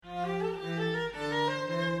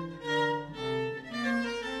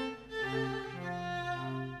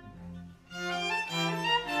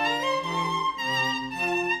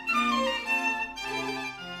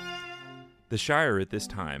The Shire at this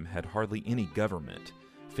time had hardly any government.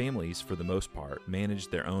 Families, for the most part,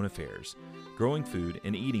 managed their own affairs. Growing food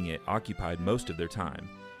and eating it occupied most of their time.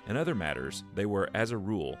 In other matters, they were, as a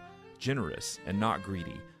rule, generous and not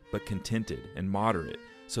greedy, but contented and moderate,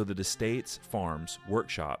 so that estates, farms,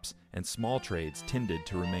 workshops, and small trades tended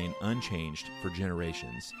to remain unchanged for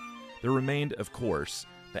generations. There remained, of course,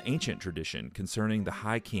 the ancient tradition concerning the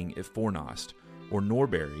High King at Fornost, or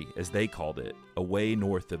Norbury as they called it, away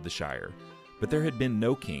north of the Shire. But there had been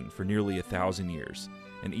no king for nearly 1,000 years,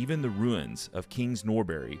 and even the ruins of King's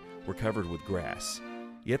Norbury were covered with grass.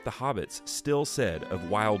 Yet the hobbits still said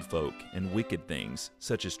of wild folk and wicked things,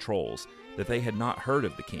 such as trolls, that they had not heard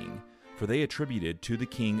of the king, for they attributed to the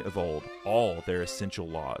king of old all their essential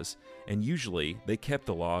laws, and usually they kept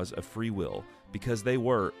the laws of free will, because they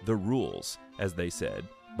were the rules, as they said,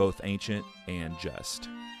 both ancient and just.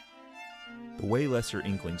 The Way Lesser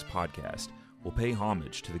Inklings podcast will pay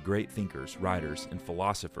homage to the great thinkers, writers, and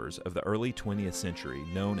philosophers of the early 20th century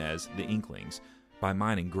known as the Inklings by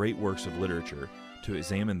mining great works of literature to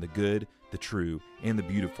examine the good, the true, and the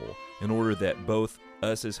beautiful in order that both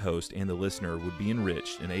us as host and the listener would be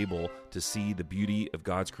enriched and able to see the beauty of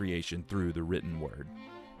God's creation through the written word.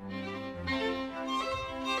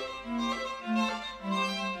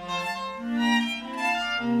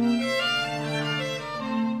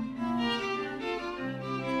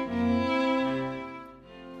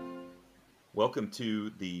 Welcome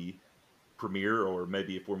to the premiere, or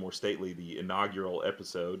maybe if we're more stately, the inaugural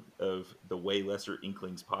episode of the Way Lesser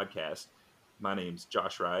Inklings podcast. My name's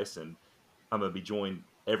Josh Rice, and I'm going to be joined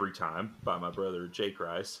every time by my brother Jake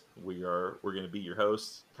Rice. We're going to be your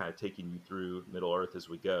hosts, kind of taking you through Middle Earth as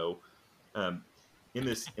we go. In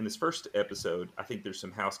this first episode, I think there's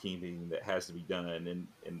some housekeeping that has to be done,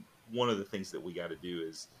 and one of the things that we got to do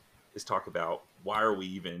is talk about why are we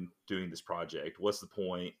even doing this project? What's the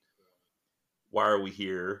point? Why are we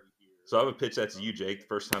here? So I would pitch that to you, Jake. The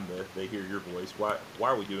first time that they hear your voice, why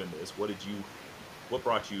are we doing this? What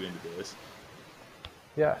brought you into this?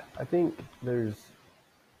 Yeah, I think there's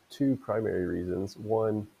two primary reasons.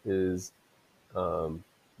 One is the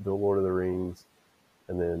Lord of the Rings,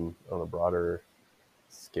 and then on a broader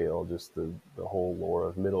scale, just the whole lore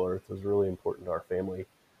of Middle Earth was really important to our family.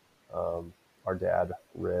 Our dad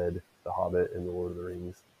read The Hobbit and the Lord of the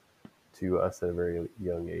Rings to us at a very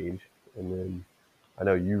young age. And then I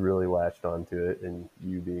know you really latched onto it, and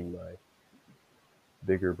you being my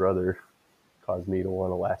bigger brother caused me to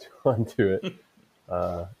want to latch onto it.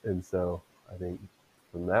 And so I think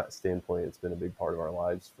from that standpoint, it's been a big part of our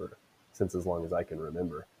lives since as long as I can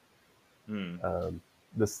remember.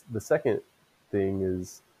 The second thing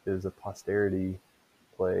is a posterity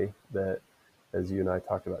play that, as you and I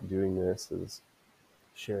talked about doing this, is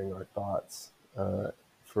sharing our thoughts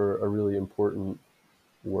for a really important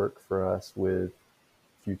work for us with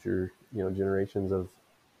future generations of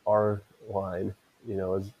our line,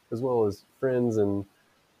 as well as friends and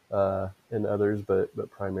others,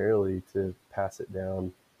 but primarily to pass it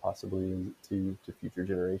down possibly to future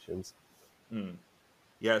generations.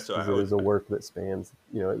 Yeah, so it is a work that spans,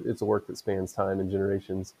 it's a work that spans time and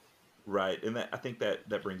generations. Right, and I think that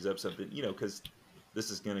brings up something, because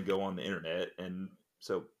this is going to go on the internet, and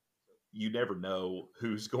so you never know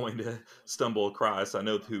who's going to stumble across. I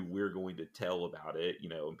know who we're going to tell about it,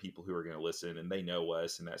 and people who are going to listen, and they know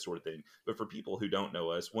us and that sort of thing. But for people who don't know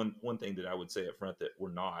us, one thing that I would say up front that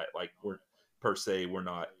we're not we're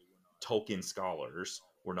not Tolkien scholars.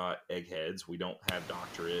 We're not eggheads. We don't have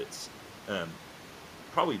doctorates.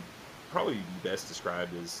 Probably be best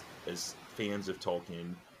described as fans of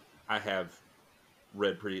Tolkien. I have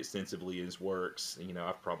read pretty extensively his works.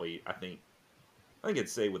 I think I'd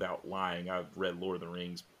say without lying, I've read Lord of the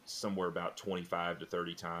Rings somewhere about 25 to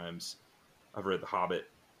 30 times. I've read The Hobbit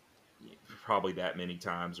probably that many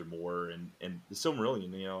times or more. And The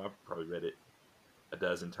Silmarillion, I've probably read it a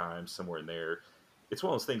dozen times, somewhere in there. It's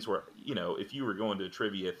one of those things where, if you were going to a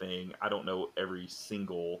trivia thing, I don't know every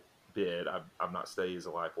single bit. I've not studied his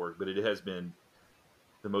life work, but it has been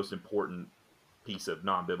the most important piece of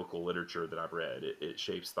non-biblical literature that I've read. It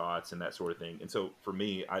shapes thoughts and that sort of thing. And so for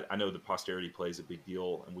me, I know the posterity plays a big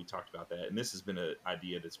deal, and we talked about that. And this has been an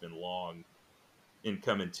idea that's been long in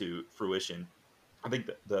coming to fruition. I think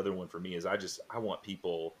the other one for me is I want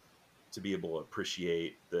people to be able to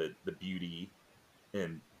appreciate the beauty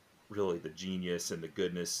and really the genius and the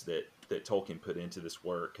goodness that Tolkien put into this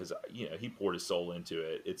work, because he poured his soul into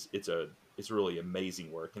it. It's really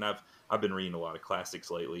amazing work, and I've been reading a lot of classics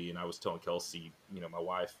lately. And I was telling Kelsey, my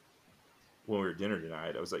wife, when we were at dinner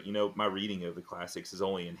tonight, I was like, my reading of the classics has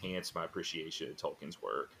only enhanced my appreciation of Tolkien's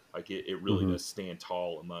work. Like it really does stand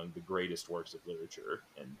tall among the greatest works of literature,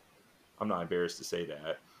 and I'm not embarrassed to say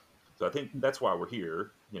that. So I think that's why we're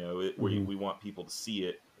here. Hmm. We want people to see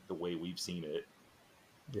it the way we've seen it.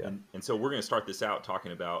 Yeah. And so we're going to start this out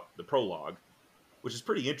talking about the prologue, which is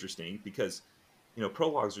pretty interesting because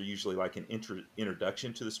prologues are usually like an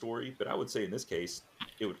introduction to the story, but I would say in this case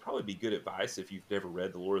it would probably be good advice if you've never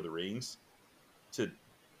read the Lord of the Rings to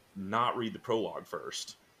not read the prologue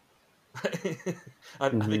first. I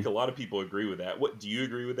Hmm. think a lot of people agree with that. What do you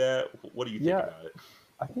agree with that? What do you think Yeah. about it?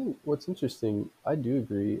 I think what's interesting, I do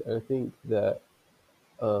agree. I think that,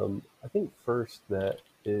 I think first that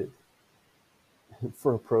it,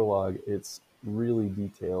 for a prologue, it's really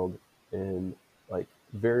detailed and like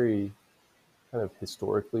very kind of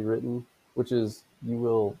historically written, which is you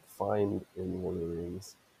will find in Lord of the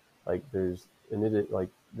Rings. Like like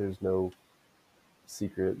there's no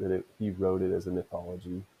secret that he wrote it as a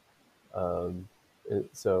mythology. Um,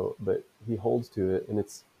 but he holds to it, and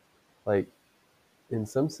it's like in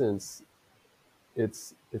some sense,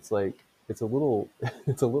 it's like it's a little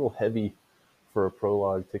it's a little heavy for a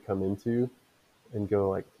prologue to come into and go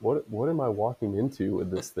like, what am I walking into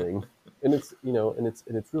with this thing? And it's and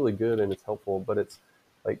it's really good and it's helpful, but it's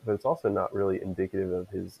also not really indicative of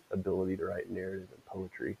his ability to write narrative and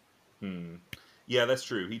poetry. Hmm. Yeah, that's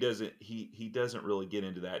true. He doesn't really get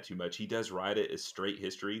into that too much. He does write it as straight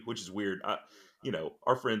history, which is weird.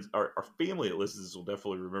 Our friends, our family that listens to this will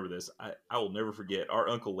definitely remember this. I will never forget our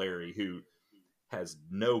Uncle Larry, who has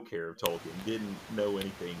no care of Tolkien, didn't know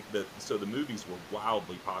anything. So the movies were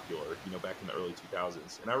wildly popular, back in the early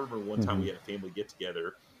 2000s. And I remember one time Hmm. we had a family get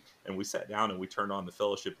together and we sat down and we turned on the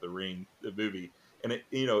Fellowship of the Ring, the movie. And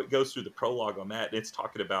it goes through the prologue on that. And it's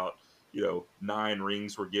talking about, 9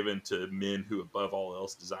 rings were given to men who above all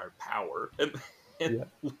else desired power. And Yeah.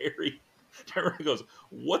 Larry goes,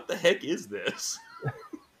 what the heck is this?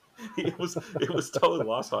 It was totally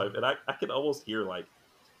lost on him. And I could almost hear like,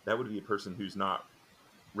 that would be a person who's not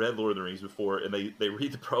read Lord of the Rings before, and they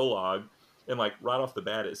read the prologue, and like right off the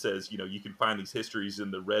bat it says, you can find these histories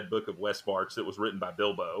in the Red Book of Westmarch that was written by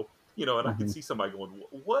Bilbo, and I could Hmm. see somebody going,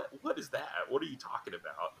 what is that? What are you talking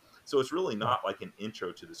about? So it's really Yeah. not like an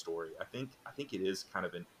intro to the story. I think it is kind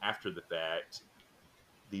of an after the fact.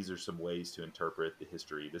 These are some ways to interpret the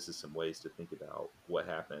history. This is some ways to think about what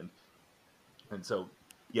happened. And so,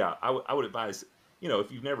 yeah, I would advise,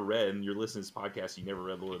 if you've never read and you're listening to this podcast, you never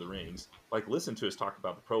read Lord of the Rings, like listen to us talk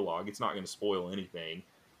about the prologue. It's not going to spoil anything.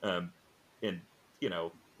 Um, and, you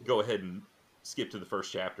know, go ahead and skip to the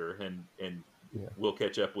first chapter and Yeah. we'll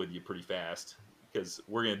catch up with you pretty fast because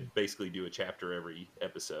we're going to basically do a chapter every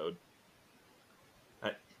episode.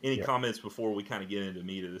 Uh, any Yeah. comments before we kind of get into the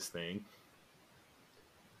meat of this thing?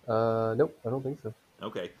 Nope, I don't think so.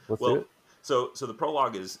 Okay. Let's do Well, it. so the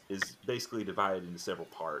prologue is basically divided into several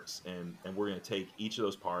parts, and we're going to take each of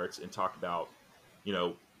those parts and talk about, you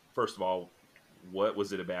know, first of all, what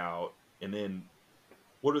was it about, and then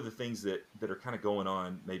what are the things that are kind of going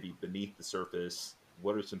on maybe beneath the surface.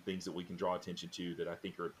 What are some things that we can draw attention to that I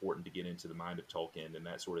think are important to get into the mind of Tolkien and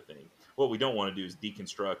that sort of thing. What we don't want to do is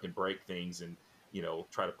deconstruct and break things and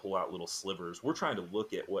try to pull out little slivers. We're trying to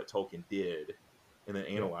look at what Tolkien did and then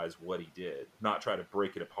Yeah. analyze what he did, not try to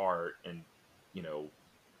break it apart and you know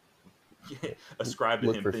Yeah. ascribe to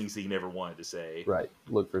Look him for things he never wanted to say. right.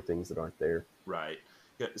 Look for things that aren't there. Right.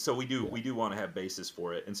 Yeah, so we do Yeah. we do want to have basis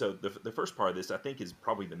for it, and so the first part of this I think is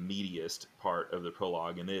probably the meatiest part of the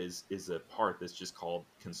prologue, and is a part that's just called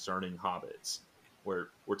concerning hobbits, where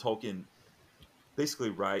Tolkien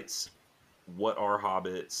basically writes what are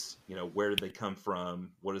hobbits, where did they come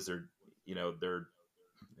from, what is their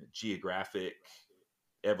geographic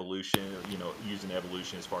evolution, using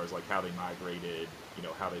evolution as far as like how they migrated,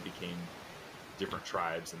 how they became different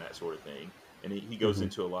tribes and that sort of thing. And he goes Hmm.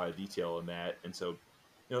 into a lot of detail in that. And so,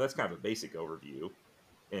 that's kind of a basic overview.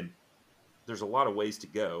 And there's a lot of ways to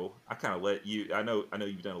go. I kind of let you, I know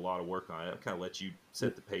you've done a lot of work on it. I kind of let you Yeah.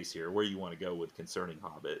 set the pace here, where you want to go with concerning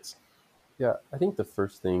hobbits. Yeah. I think the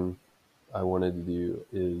first thing I wanted to do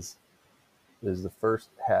is the first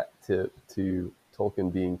hat tip to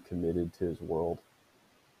Tolkien being committed to his world.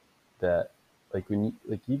 That like when you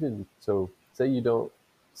like even so say you don't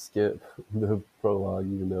skip the prologue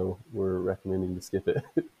even though we're recommending to skip it.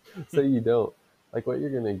 Say you don't, like what you're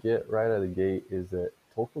gonna get right out of the gate is that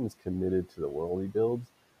Tolkien's committed to the world he builds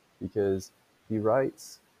because he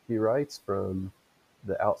writes he writes from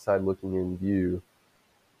the outside looking in view,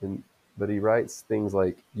 and but he writes things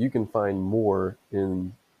like you can find more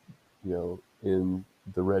in in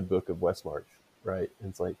the Red Book of Westmarch, right? And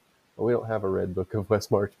it's like, well, we don't have a Red Book of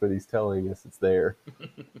Westmarch, but he's telling us it's there,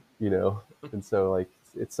 you know? And so, like,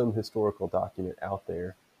 it's some historical document out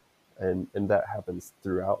there. and that happens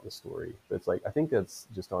throughout the story. But it's like I think that's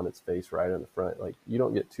just on its face right on the front. Like you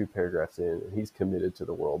don't get two paragraphs in, and he's committed to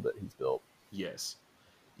the world that he's built. Yes.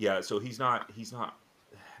 Yeah, so he's not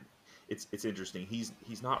it's interesting.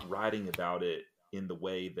 He's not writing about it in the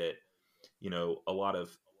way that, a lot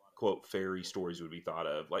of quote fairy stories would be thought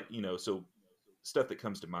of. Like, so stuff that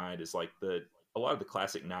comes to mind is like a lot of the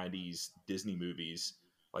classic 90s Disney movies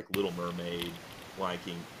like Little Mermaid, Lion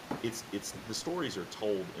King. It's the stories are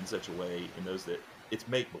told in such a way in those that it's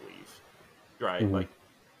make believe, right? Mm-hmm. Like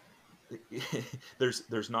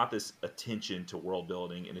there's not this attention to world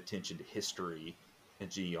building and attention to history and Mm-hmm.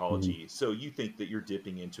 genealogy. So you think that you're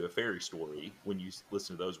dipping into a fairy story when you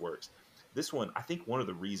listen to those works. This one, I think one of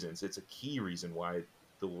the reasons, it's a key reason why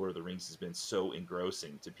the Lord of the Rings has been so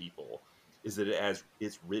engrossing to people, is that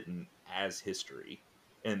it's written as history.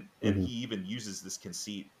 And Mm-hmm. he even uses this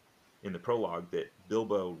conceit in the prologue that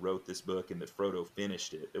Bilbo wrote this book and that Frodo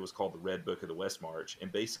finished it. It was called the Red Book of the West March,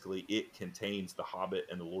 and basically it contains The Hobbit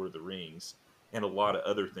and the Lord of the Rings and a lot of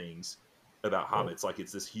other things about Right. hobbits. Like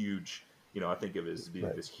it's this huge, I think of it as being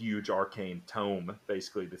Right. this huge arcane tome,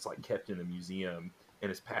 basically that's like kept in a museum and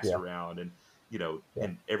is passed Yeah. around, and Yeah.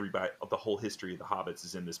 and everybody, the whole history of the hobbits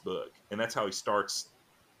is in this book, and that's how he starts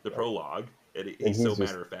the Right. prologue. And And he's so he's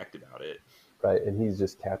just matter of fact about it. right, and he's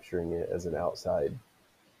just capturing it as an outside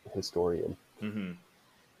historian. Hmm.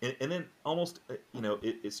 And then almost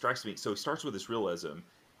it strikes me, so he starts with this realism,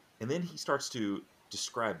 and then he starts to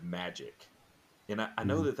describe magic. And I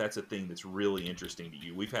know Mm-hmm. that that's a thing that's really interesting to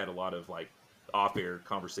you. We've had a lot of like off-air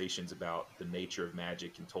conversations about the nature of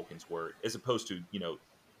magic in Tolkien's work, as opposed to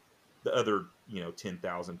the other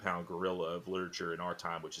 10,000 pound gorilla of literature in our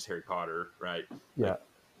time, which is Harry Potter, right? Yeah. Like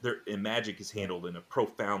there, and magic is Yeah. handled in a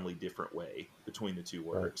profoundly different way between the two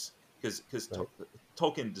Right. works, because Right.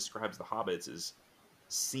 Tolkien describes the hobbits as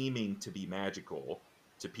seeming to be magical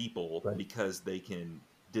to people Right. because they can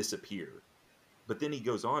disappear. But then he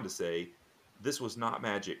goes on to say this was not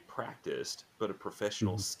magic practiced, but a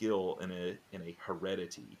professional Mm-hmm. skill and a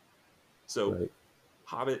heredity. So Right.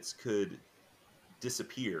 hobbits could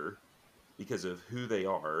disappear because of who they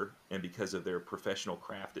are and because of their professional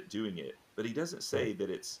craft at doing it. But he doesn't Right. say that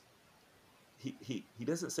it's he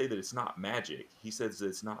doesn't say that it's not magic. He says that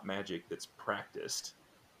it's not magic that's practiced.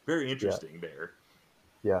 Very Yeah. interesting there.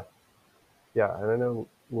 Yeah. Yeah. And I know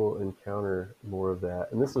we'll encounter more of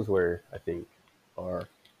that. And this is where I think our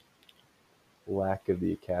lack of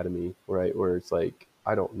the academy, right? Where it's like,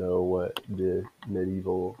 I don't know what the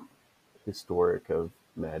medieval historic of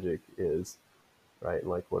magic is, right? And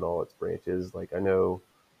like what all its branches. Like I know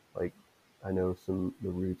some the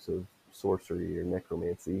roots of sorcery or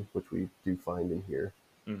necromancy, which we do find in here,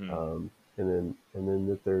 Hmm. and then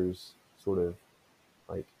that there's sort of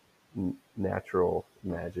like natural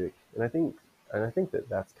magic, and I think that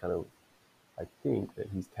that's kind of I think that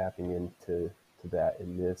he's tapping into to that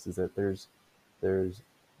in this is that there's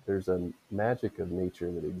there's a magic of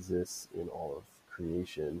nature that exists in all of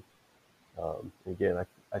creation. Again,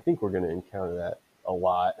 I think we're going to encounter that a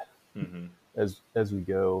lot Hmm. as we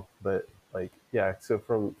go, but like yeah, so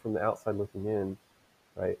from the outside looking in,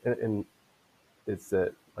 right, and it's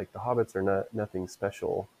that like the hobbits are not nothing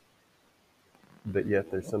special, but yet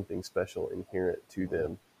there's something special inherent to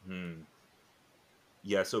them. Hmm.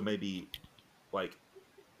 Yeah, so maybe like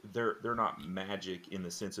they're not magic in the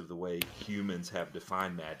sense of the way humans have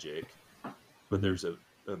defined magic, but Mm-hmm. there's a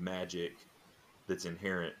magic that's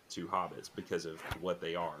inherent to hobbits because of what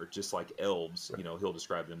they are. Just like elves, Right. he'll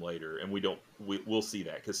describe them later, and we'll see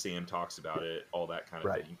that because Sam talks about it, all that kind of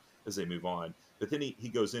Right. thing as they move on. But then he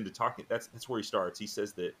goes into talking. That's where he starts. He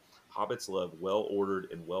says that hobbits love well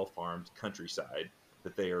ordered and well farmed countryside.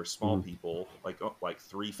 That they are small Mm-hmm. people, like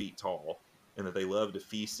 3 feet tall, and that they love to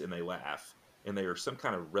feast and they laugh, and they are some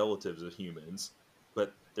kind of relatives of humans,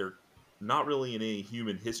 but they're not really in any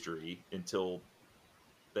human history until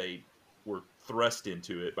they were thrust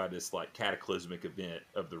into it by this like cataclysmic event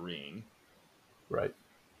of the ring. Right.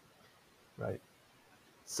 Right.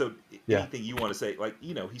 So Yeah. anything you want to say, like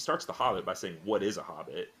he starts the Hobbit by saying what is a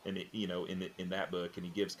Hobbit, and in that book, and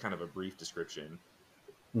he gives kind of a brief description.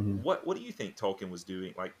 Mm-hmm. What do you think Tolkien was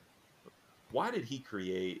doing? Like, why did he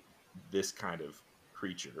create this kind of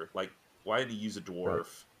creature? Like, why did he use a Right.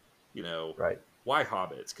 dwarf? You know, Right. why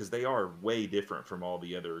hobbits? Because they are way different from all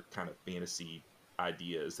the other kind of fantasy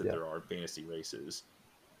ideas that Yeah. there are in fantasy races.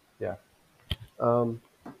 Yeah. Um,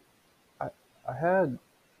 I I had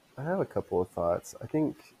I have a couple of thoughts. I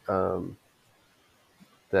think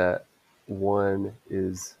that one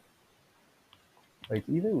is like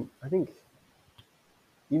even I think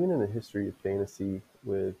even in the history of fantasy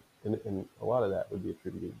with and a lot of that would be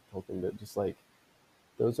attributed to Tolkien, but just like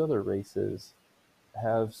those other races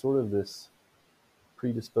have sort of this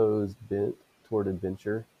predisposed bent toward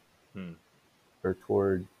adventure Hmm. or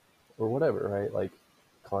toward or whatever, right? Like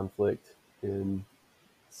conflict in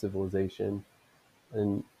civilization,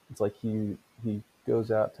 and it's like he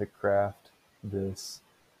goes out to craft this.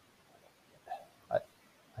 I,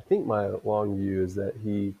 I think my long view is that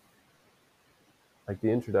he like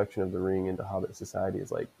the introduction of the ring into Hobbit society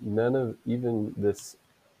is like none of even this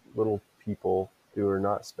little people who are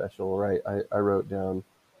not special, right? I wrote down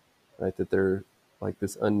right that they're like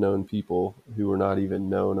this unknown people who were not even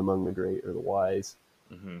known among the great or the wise,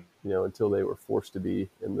 Mm-hmm. until they were forced to be,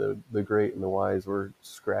 and the great and the wise were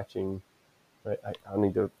scratching. Right, I'll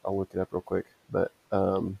need to. I'll look it up real quick, but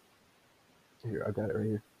here I've got it right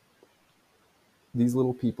here. These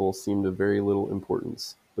little people seemed of very little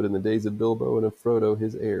importance, but in the days of Bilbo and of Frodo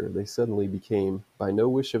his heir, they suddenly became, by no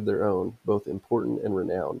wish of their own, both important and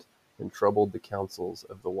renowned, and troubled the councils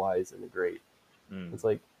of the wise and the great. Mm. It's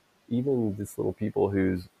like even these little people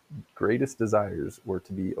whose greatest desires were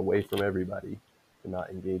to be away from everybody, to not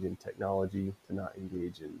engage in technology, to not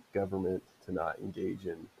engage in government, to not engage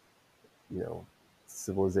in, you know,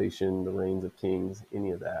 civilization, the reigns of kings,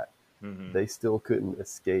 any of that, Mm-hmm. they still couldn't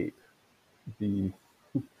escape the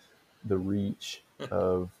the reach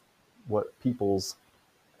of what peoples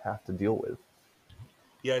have to deal with.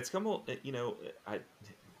 Yeah, it's come. I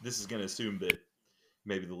this is going to assume that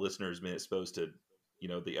maybe the listener has been exposed to,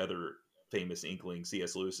 the other famous Inkling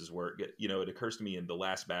C.S. Lewis's work. It occurs to me in the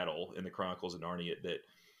Last Battle in the Chronicles of Narnia that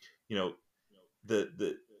you know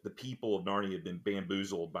the people of Narnia have been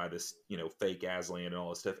bamboozled by this fake Aslan and all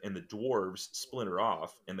this stuff, and the dwarves splinter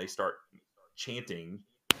off and they start chanting,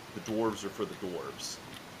 "The dwarves are for the dwarves,"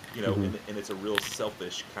 Mm-hmm. and it's a real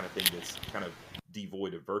selfish kind of thing that's kind of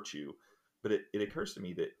devoid of virtue. But it occurs to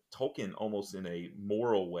me that Tolkien, almost in a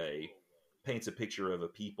moral way, paints a picture of a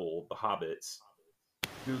people, the hobbits,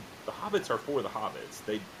 who the hobbits are for the hobbits.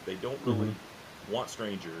 They don't Mm-hmm. really want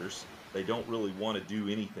strangers. They don't really want to do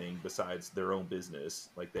anything besides their own business.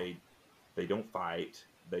 Like they don't fight.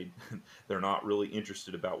 They they're not really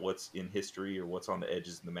interested about what's in history or what's on the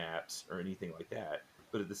edges of the maps or anything like that.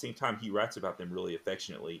 But at the same time, he writes about them really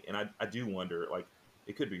affectionately. And I do wonder, like,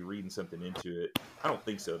 it could be reading something into it. I don't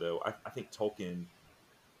think so though. I think Tolkien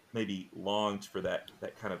maybe longed for that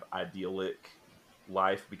kind of idyllic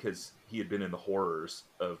life because he had been in the horrors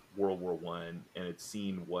of World War I and had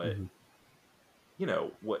seen Mm-hmm.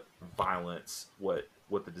 what violence, what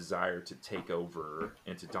the desire to take over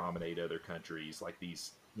and to dominate other countries, like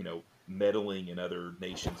these, meddling in other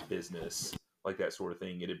nations' business, like that sort of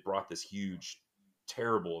thing. It had brought this huge,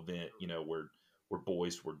 terrible event, where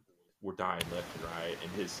boys were dying left and right,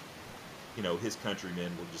 and his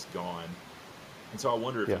countrymen were just gone. And so I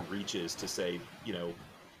wonder if Yeah. he reaches to say,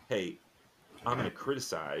 hey, I'm going to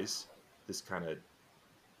criticize this kind of,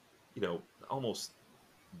 almost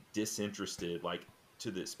disinterested, like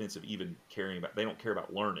to the expense of even caring about. They don't care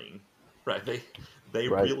about learning, right? They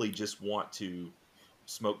Right. really just want to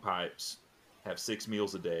smoke pipes, have 6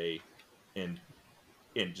 meals a day, and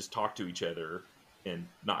just talk to each other and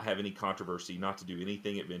not have any controversy, not to do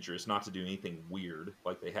anything adventurous, not to do anything weird.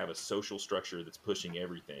 Like they have a social structure that's pushing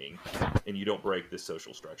everything, and you don't break this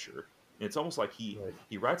social structure. And it's almost like he Right.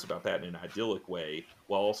 he writes about that in an idyllic way,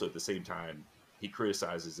 while also at the same time he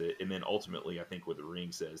criticizes it. And then ultimately, I think what the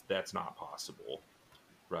Ring says, that's not possible,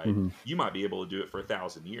 right? Mm-hmm. You might be able to do it for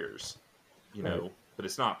 1,000 years, Right. but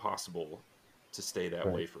it's not possible to stay that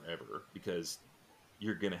Right. way forever because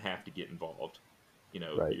you're going to have to get involved. You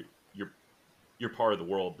know, Right. you're you're you're part of the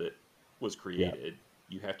world that was Yeah. created.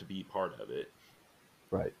 You have to be part of it.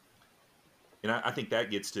 Right. And I think that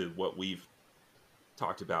gets to what we've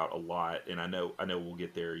talked about a lot. And I know we'll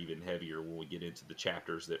get there even heavier when we get into the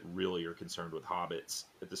chapters that really are concerned with hobbits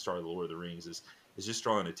at the start of the Lord of the Rings. Is just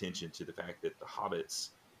drawing attention to the fact that the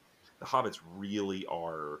hobbits really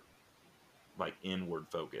are like inward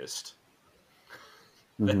focused.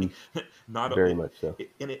 Mm-hmm. They not Very it, much so.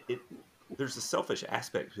 it there's a selfish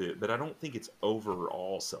aspect to it, but I don't think it's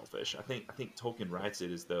overall selfish. I think Tolkien writes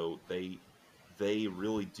it as though they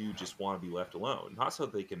really do just want to be left alone, not so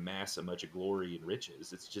they can amass a much of glory and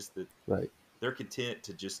riches. It's just that Right. they're content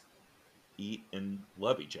to just eat and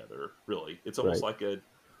love each other. Really, it's almost Right. like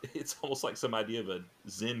it's almost like some idea of a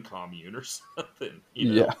Zen commune or something.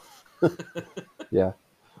 Yeah. Yeah.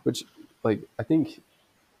 Which, like, I think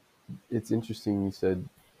it's interesting you said,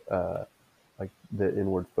 uh, like, the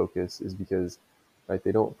inward focus is because, right,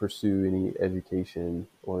 they don't pursue any education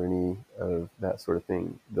or any of that sort of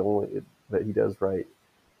thing. The only that he does right,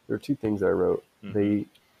 there are two things I wrote. Hmm. They,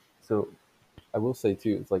 so I will say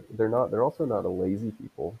too, it's like they're also not a lazy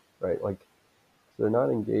people, right? Like, they're not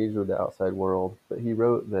engaged with the outside world. But he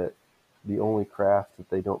wrote that the only craft that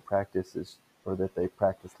they don't practice is, or that they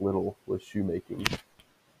practice little, was shoemaking,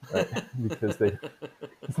 right? because they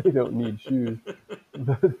don't need shoes.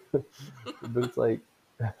 But, but it's like,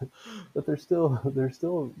 but they're still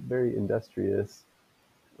very industrious,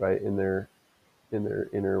 right? In their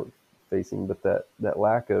inner facing, but that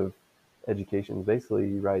lack of education, basically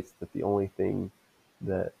he writes that the only thing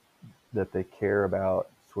that they care about,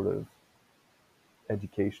 sort of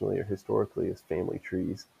educationally or historically, is family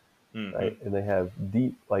trees, Hmm. right? And they have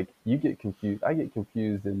deep, like, you get confused. I get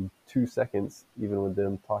confused in 2 seconds, even with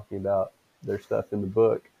them talking about their stuff in the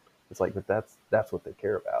book. It's like, but that's what they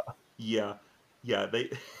care about. Yeah, yeah. They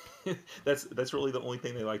that's really the only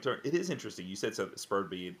thing they like to learn. It is interesting. You said something that spurred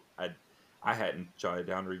me. I hadn't jotted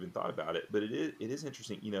down or even thought about it, but it is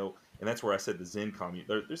interesting. And that's where I said the Zen commune.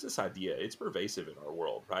 There's this idea. It's pervasive in our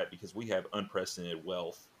world, right? Because we have unprecedented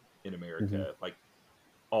wealth in Mm-hmm. America. Like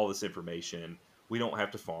all this information. We don't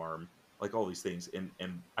have to farm, like all these things. And I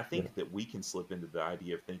Yeah. think that we can slip into the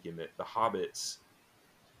idea of thinking that the hobbits,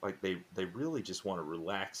 like they really just want to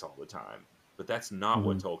relax all the time. But that's not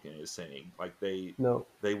what Mm-hmm. Tolkien is saying. Like No.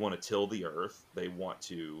 they want to till the earth. They want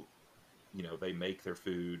to, they make their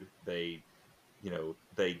food. They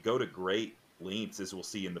go to great lengths, as we'll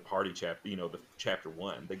see in the party chapter, the chapter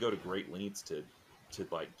one. They go to great lengths to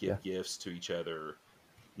like Yeah. give gifts to each other.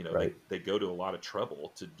 Right. They go to a lot of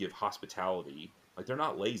trouble to give hospitality. Like they're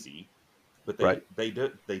not lazy, but Right.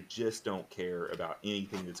 they just don't care about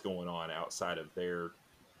anything that's going on outside of their,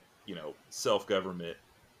 self government,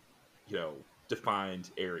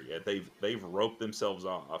 defined area. They've roped themselves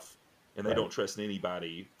off, and they Right. don't trust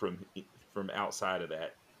anybody from outside of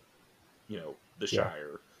that. The Yeah.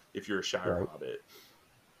 Shire. If you're a Shire Right. hobbit.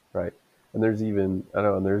 Right. And there's even, I don't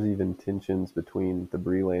know, and there's even tensions between the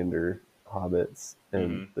Breelander hobbits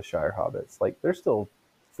and Hmm. the Shire hobbits. Like, they're still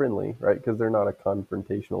friendly, right? Because they're not a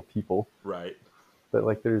confrontational people. Right. But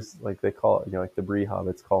like, there's like, they call it, like the Bree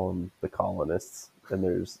hobbits call them the colonists, and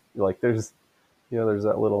there's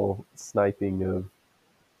that little sniping of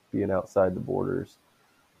being outside the borders.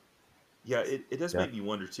 Yeah, it does Yeah. make me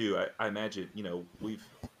wonder too. I imagine,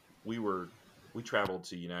 we were we traveled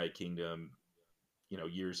to United Kingdom,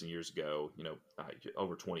 years and years ago,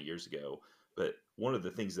 over 20 years ago. But one of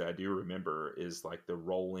the things that I do remember is like the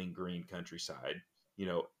rolling green countryside,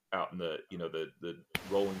 out in the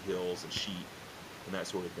rolling hills and sheep and that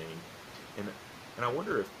sort of thing. And I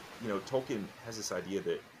wonder if, Tolkien has this idea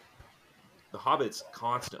that the hobbits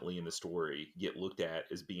constantly in the story get looked at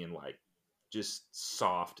as being like just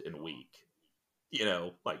soft and weak,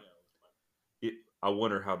 like it. I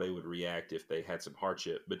wonder how they would react if they had some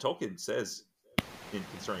hardship. But Tolkien says in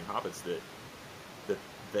concerning hobbits that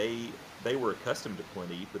they were accustomed to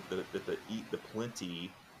plenty, but the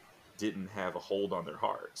plenty didn't have a hold on their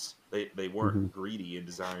hearts. They weren't Hmm. greedy and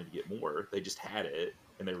desiring to get more. They just had it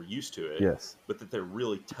and they were used to it. Yes. But that they're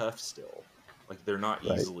really tough still. Like they're not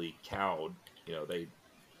Right. easily cowed.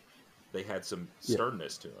 They had some Yeah.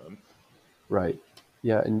 sternness to them. Right.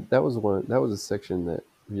 Yeah. And that was a section that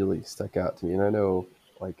really stuck out to me. And I know,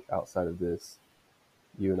 like, outside of this,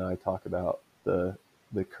 you and I talk about the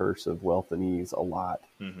curse of wealth and ease a lot.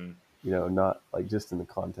 Hmm. Not like just in the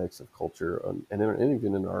context of culture, and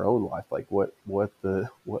even in our own life, like what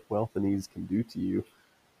wealth and ease can do to you,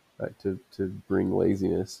 right, to bring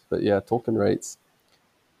laziness. But yeah, Tolkien writes,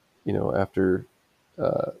 after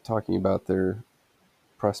talking about their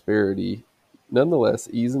prosperity, nonetheless,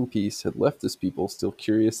 ease and peace had left this people still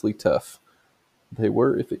curiously tough. They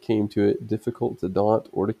were, if it came to it, difficult to daunt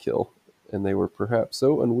or to kill, and they were perhaps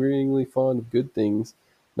so unwearyingly fond of good things,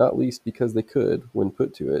 not least because they could, when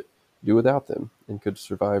put to it, do without them, and could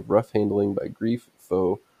survive rough handling by grief,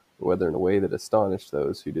 foe, or whether in a way that astonished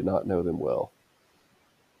those who did not know them well.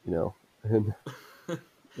 And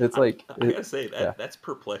it's I, like I it, gotta say yeah, that's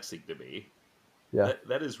perplexing to me. yeah,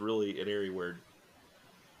 That is really an area where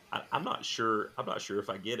I'm not sure. I'm not sure if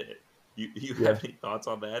I get it. You yeah, have any thoughts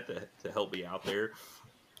on that to help me out there?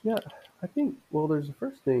 yeah. I think, well, there's the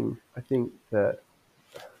first thing I think that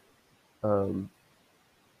um,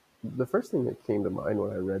 the first thing that came to mind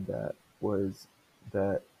when I read that was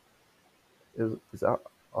that is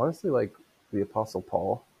honestly like the Apostle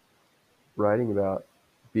Paul writing about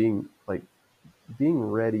being like being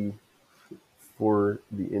ready for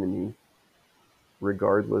the enemy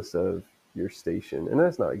regardless of your station. And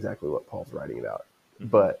that's not exactly what Paul's writing about, Hmm.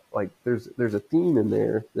 but like there's a theme in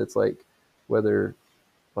there that's like, whether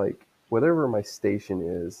like whatever my station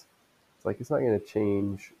is, it's like, it's not going to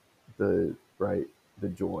change the right the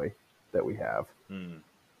joy that we have. Mm.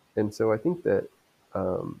 And so I think that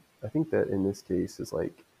in this case is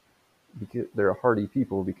like, because they're a hardy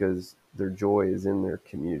people because their joy is in their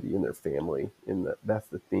community, in their family, in that's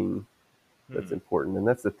the thing that's Hmm. important, and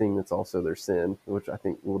that's the thing that's also their sin, which I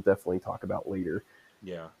think we'll definitely talk about later.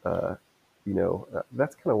 Yeah. uh,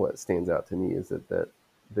 that's kind of what stands out to me, is that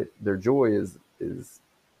their joy is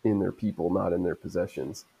in their people, not in their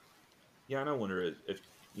possessions. Yeah, and I wonder if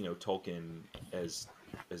Tolkien, as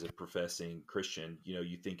a professing Christian,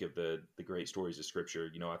 you think of the great stories of Scripture.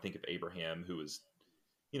 I think of Abraham, who was,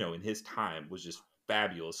 in his time was just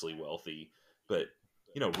fabulously wealthy, but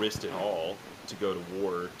risked it all to go to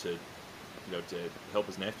war to help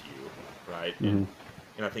his nephew, right? Hmm.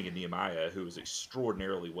 And I think of Nehemiah, who was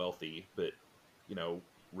extraordinarily wealthy, but you know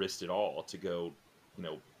risked it all to go you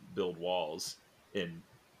know build walls and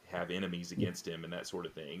have enemies against him and that sort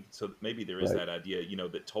of thing. So maybe there is Right. that idea,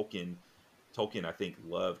 that Tolkien I think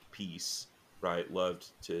loved peace, right? Loved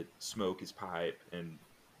to smoke his pipe and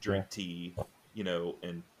Yeah. drink tea,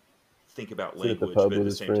 and think about Sit at the language, pub but at with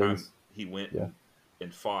the his same time friends. he went Yeah.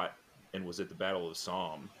 and fought and was at the Battle of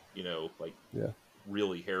Somme, like Yeah.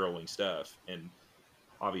 really harrowing stuff. And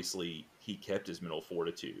obviously he kept his mental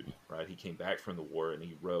fortitude, right? He came back from the war and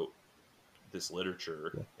he wrote this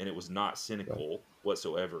literature, Yeah. and it was not Right. cynical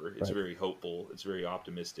whatsoever. It's Right. very hopeful, it's very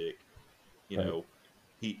optimistic. you Right. know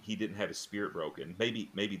he didn't have his spirit broken.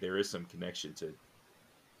 Maybe there is some connection to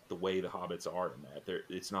the way the hobbits are, in that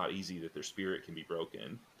it's not easy that their spirit can be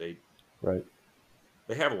broken. Right.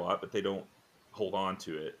 They have a lot, but they don't hold on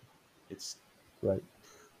to it. It's Right.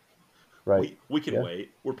 Right. we can Yeah.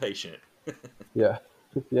 wait. We're patient. Yeah.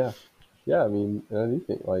 Yeah. Yeah. I mean, and I do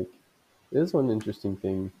think, like, there's one interesting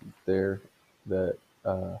thing there that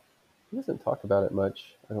he doesn't talk about it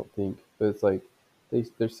much, I don't think, but it's like they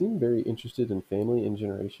seem very interested in family and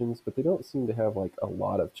generations, but they don't seem to have like a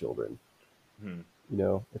lot of children. Hmm.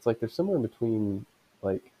 It's like they're somewhere in between,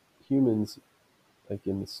 like, humans, like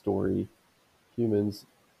in the story, humans,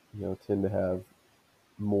 tend to have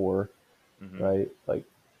more, Hmm. right? Like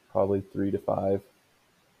probably 3 to 5.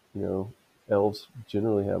 You know, elves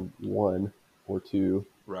generally have one or two.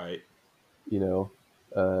 Right. You know,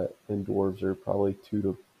 and dwarves are probably two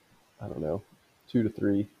to, I don't know, 2 to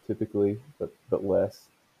 3 typically, but less.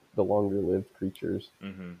 The longer lived creatures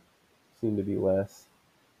Hmm. seem to be less.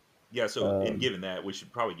 Yeah. So, in Um, given that, we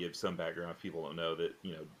should probably give some background if people don't know that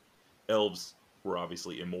elves were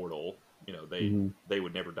obviously immortal. mhm, They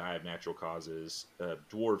would never die of natural causes.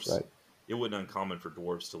 Dwarves, right, it wasn't uncommon for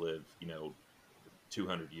dwarves to live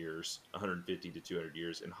 200 years, 150 to 200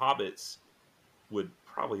 years, and hobbits would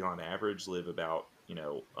probably on average live about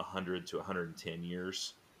 100 to 110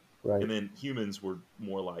 years. right, And then humans were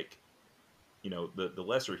more like the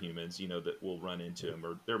lesser humans that we'll run into them,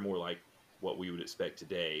 or they're more like what we would expect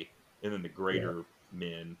today. And then the yeah, greater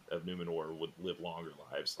men of Numenor would live longer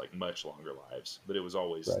lives, like much longer lives, but it was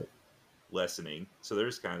always right, lessening. So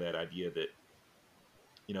there's kind of that idea that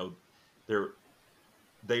you know they're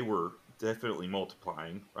they were definitely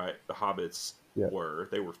multiplying, right? The hobbits yeah,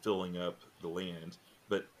 they were filling up the land,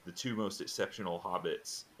 but the two most exceptional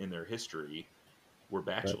hobbits in their history were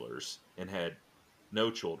right, bachelors and had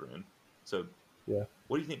no children. So yeah,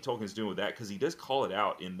 what do you think Tolkien's doing with that? Because he does call it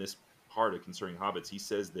out in this part of Concerning Hobbits. He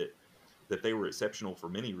says that they were exceptional for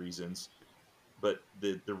many reasons, but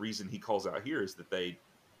the reason he calls out here is that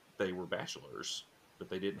they were bachelors, that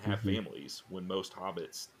they didn't have hmm, families when most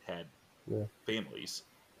hobbits had yeah, families.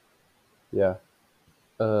 yeah.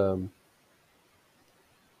 Um,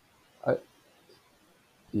 I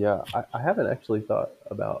Yeah, I haven't actually thought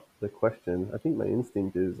about the question. I think my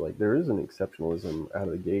instinct is like there is an exceptionalism out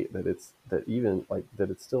of the gate, that even like that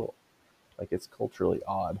it's still, like, it's culturally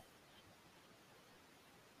odd,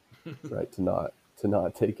 right? To not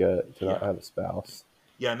Yeah, have a spouse.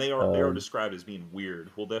 yeah, and they are Um, described as being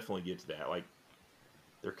weird. We'll definitely get to that. Like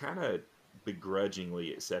they're kind of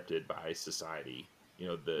begrudgingly accepted by society.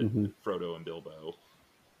 The hmm. Frodo and Bilbo,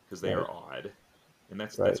 because they Right, are odd, and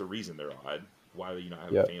that's right, a reason they're odd. Why do you not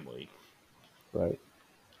have a yeah, family? right,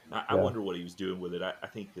 I yeah, wonder what he was doing with it. I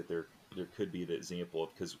think that there could be the example of,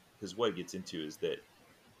 because what it gets into is that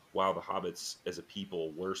while the hobbits as a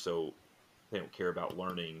people were so, they don't care about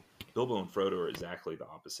learning, Bilbo and Frodo are exactly the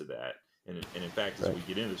opposite of that. And in fact, as right, we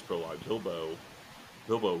get into this prologue,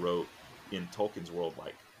 Bilbo wrote in Tolkien's world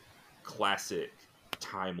like classic,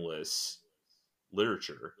 timeless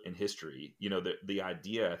literature and history. The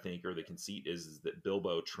idea, I think, or the conceit is that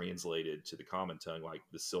Bilbo translated to the common tongue like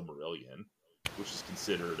the Silmarillion, which is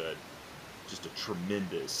considered just a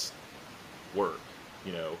tremendous work.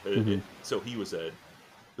 hmm, So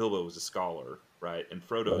Bilbo was a scholar, right? And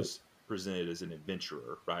right, Frodo's presented as an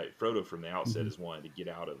adventurer, right? Frodo from the outset hmm, is wanting to get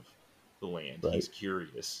out of the land. right, He's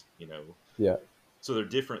curious. yeah, So they're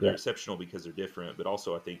different. They're Yeah. exceptional because they're different, but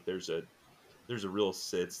also I think there's a real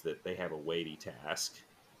sense that they have a weighty task.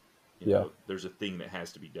 Yeah. There's a thing that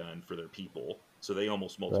has to be done for their people, so they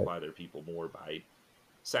almost Right. multiply their people more by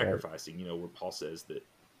Right. sacrificing. Where Paul says that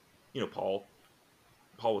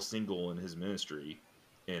Paul was single in his ministry,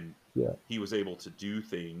 and Yeah. he was able to do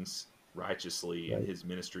things righteously in Right. his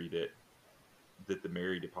ministry that the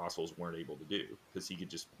married apostles weren't able to do, because he could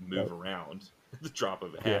just move Right. around at the drop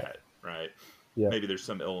of a Yeah. hat, right? Yeah. Maybe there's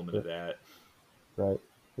some element Yeah. of that. Right.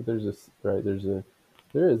 But there's this, right.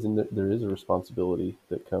 There is a responsibility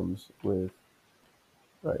that comes with,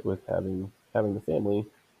 right, with having the family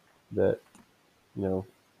that, you know,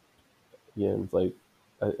 again, it's like,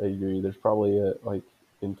 I agree. There's probably like,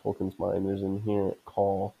 in Tolkien's mind, there's an inherent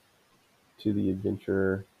call to the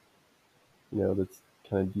adventurer, that's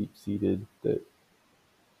kind of deep seated, that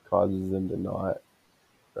causes them to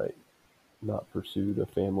right, not pursue the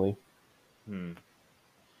family. Hmm.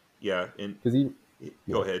 Yeah, and Because even,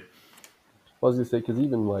 go yeah, ahead. I was gonna say, because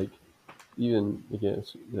even like, even again,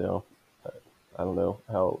 I I don't know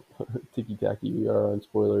how ticky tacky we are on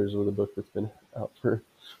spoilers with a book that's been out for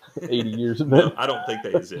 80 years, No, but I don't think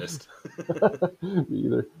they exist. me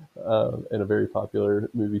either. And a very popular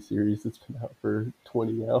movie series that's been out for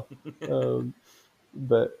 20 now. Um,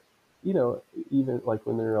 but you know, even like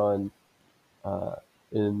when they're on uh,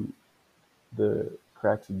 in the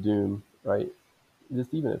cracks of doom, right?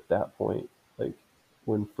 Just even at that point, like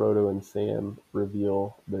when Frodo and Sam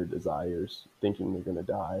reveal their desires, thinking they're gonna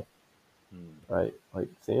die, Hmm. right? Like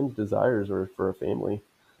Sam's desires were for a family,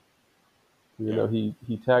 even Yeah, though he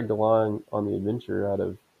tagged along on the adventure out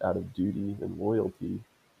of duty and loyalty,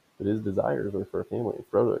 but his desires were for a family.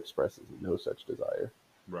 And Frodo expresses no such desire.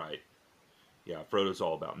 right. Yeah, Frodo's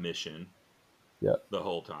all about mission Yeah, the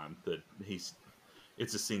whole time. That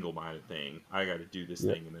it's a single-minded thing. I got to do this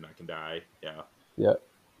yeah, thing and then I can die. Yeah, yeah,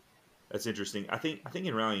 that's interesting. I think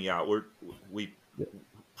in rounding out, we yeah.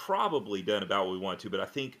 probably done about what we want to, but I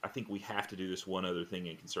think we have to do this one other thing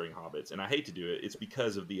in concerning hobbits, and I hate to do it. It's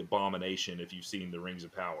because of the abomination. If you've seen the Rings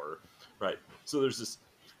of Power, right? So there's this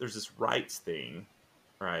rights thing,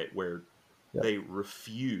 right, where Yeah, they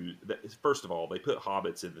refuse. First of all, they put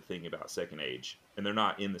hobbits in the thing about Second Age, and they're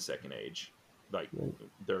not in the Second Age. Like right.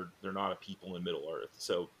 they're not a people in Middle Earth,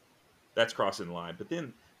 so that's crossing the line. But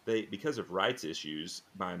then they, because of rights issues,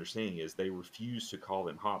 my understanding is they refuse to call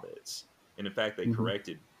them hobbits, and in fact, they Mm-hmm.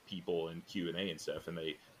 corrected people in Q&A and stuff, and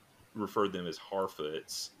they referred them as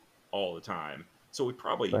Harfoots all the time. So we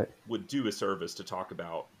probably Right, would do a service to talk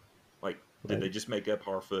about, like, did right, they just make up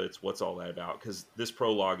Harfoots? What's all that about? Because this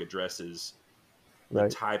prologue addresses the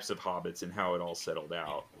right. types of hobbits and how it all settled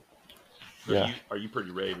out. Are Yeah, you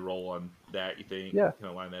pretty ready to roll on that? You think? yeah, Can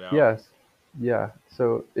I line that out? yes, yeah.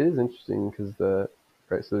 So it is interesting because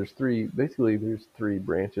right. So there's three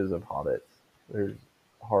branches of hobbits. There's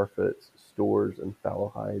Harfoots, Stores, and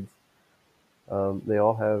Fallowhides. They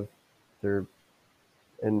all have their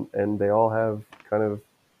and they all have kind of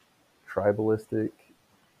tribalistic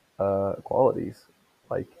qualities,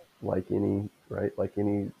 like like any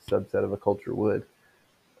subset of a culture would.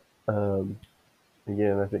 Um,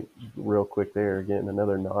 Again, I think real quick there again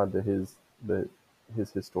another nod to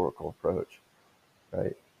his historical approach,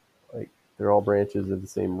 right? Like they're all branches of the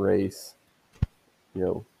same race, you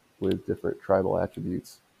know, with different tribal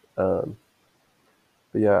attributes. Um,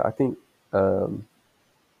 but yeah, I think um,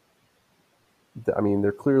 I mean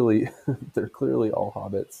they're clearly they're clearly all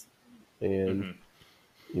hobbits, and Hmm.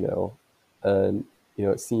 you know, and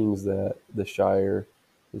it seems that the Shire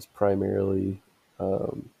is primarily,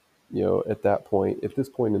 um, at this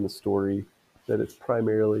point in the story, that it's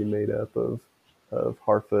primarily made up of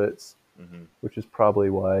Harfoots, Hmm. which is probably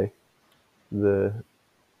why the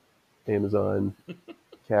Amazon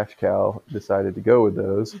cash cow decided to go with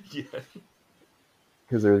those, Yeah.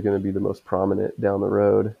 because they're going to be the most prominent down the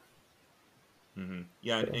road.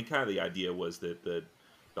 Yeah, and, So and kind of the idea was that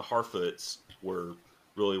the Harfoots were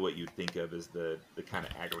really what you'd think of as the kind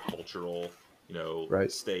of agricultural,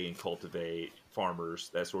 right, stay and cultivate, farmers,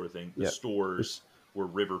 that sort of thing. The yeah, this Stores were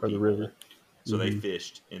river or the river. people, so they Mm-hmm.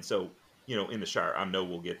 fished, and so in the Shire, I know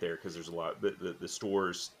we'll get there because there's a lot. The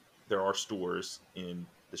Stores, there are stores in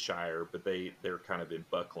the Shire, but they're kind of in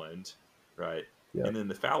Buckland, right? Yeah, And then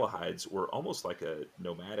the Falahides were almost like a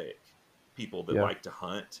nomadic people that yeah, like to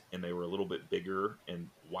hunt, and they were a little bit bigger and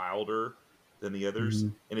wilder than the others. mm-hmm.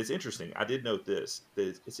 And it's interesting. I did note this.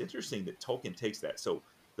 That it's interesting that Tolkien takes that. So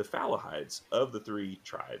the Falahides of the three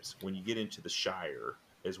tribes, when you get into the Shire,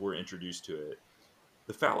 as we're introduced to it,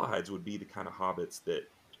 the Falahides would be the kind of hobbits that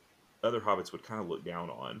other hobbits would kind of look down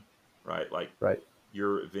on, right? Like, Right,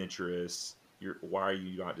 you're adventurous, why are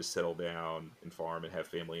you not just settle down and farm and have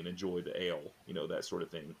family and enjoy the ale, that sort of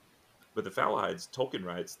thing. But the Falahides, Tolkien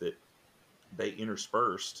writes that they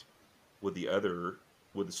interspersed with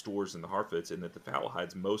with the Stores and the Harfoots, and that the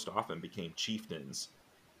Falahides most often became chieftains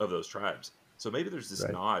of those tribes. So maybe there's this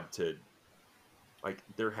Right. nod to, like,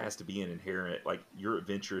 there has to be an inherent, like, your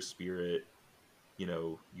adventurous spirit,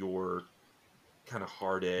 your kind of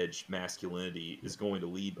hard edged masculinity Yeah. is going to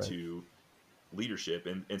lead Right. to leadership,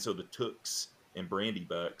 and so the Tooks and Brandy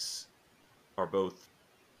Bucks are both,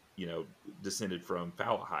 you know descended from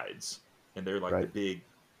Falahides, and they're like Right.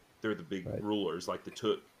 they're the big Right. rulers. Like the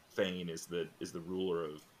Took Thane is the ruler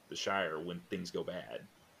of the Shire when things go bad.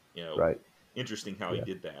 you know Right. Interesting how he Yeah.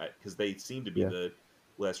 did that, because they seem to be Yeah. the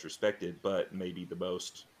less respected but maybe the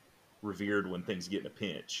most revered when things get in a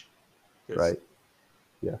pinch. Because Right.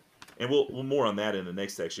 Yeah. And we'll more on that in the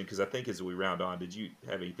next section, because I think as we round on, did you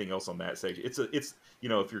have anything else on that section? It's if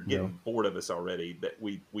you're No. getting bored of us already, that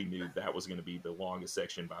we knew that was going to be the longest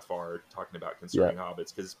section by far, talking about Yeah. concerning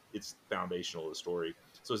hobbits, because it's foundational to the story.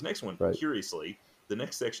 So his next one, Right. curiously, the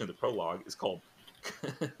next section of the prologue is called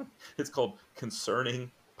it's called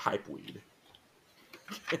Concerning Pipeweed.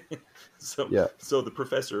 so Yeah. so the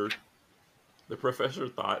professor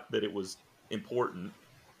thought that it was important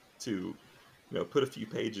to put a few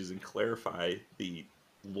pages and clarify the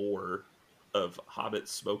lore of hobbits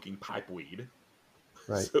smoking pipeweed.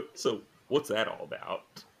 Right. So what's that all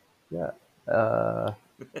about? Yeah. Uh,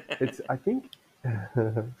 it's I think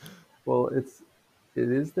well, it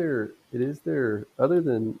is there other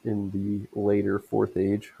than in the later fourth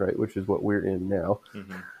age, right, which is what we're in now.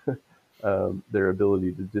 Hmm. Their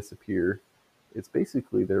ability to disappear. It's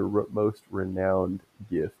basically their most renowned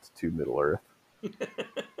gift to Middle Earth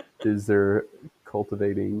is their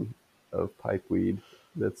cultivating of pipeweed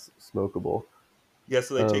that's smokable. Yeah,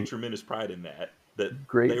 so they take Um, tremendous pride in that they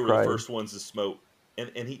Great were the pride. first ones to smoke.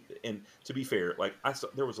 And to be fair, like, I saw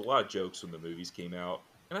there was a lot of jokes when the movies came out,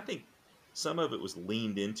 and I think some of it was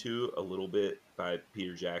leaned into a little bit by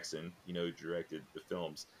Peter Jackson, who directed the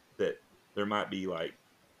films, that there might be like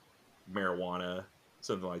marijuana,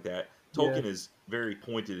 something like that. Yeah. Tolkien is very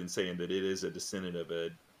pointed in saying that it is a descendant of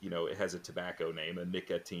it has a tobacco name, a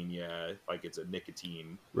nicotinia, like it's a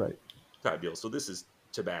nicotine Right. type deal. So this is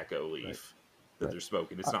tobacco Right. leaf that Right. they're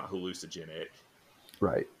smoking. It's Uh, not hallucinogenic.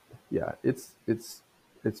 right. Yeah. It's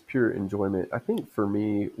pure enjoyment. I think for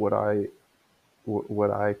me, what I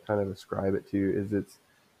kind of ascribe it to is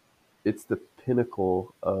it's the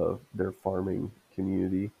pinnacle of their farming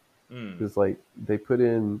community. Mm, Because like they put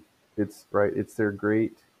in, it's right. It's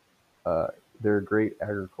uh, they're a great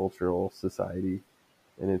agricultural society,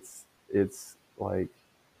 and it's like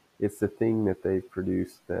it's the thing that they've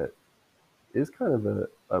produced that is kind of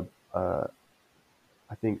a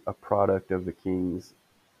I think a product of the king's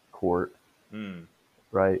court, mm,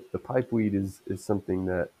 right? The pipeweed is something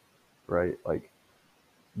that, right, like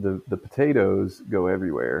the potatoes go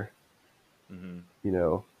everywhere, hmm.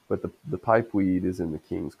 but the pipeweed is in the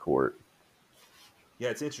king's court. Yeah,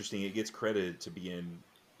 it's interesting. It gets credited to being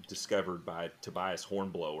discovered by Tobias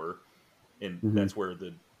Hornblower, and Hmm. that's where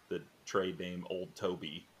the trade name Old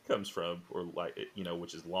Toby comes from, or like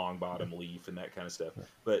which is long bottom leaf and that kind of stuff.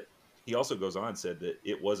 But he also goes on and said that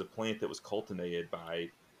it was a plant that was cultivated by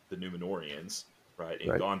the Numenorians, right, in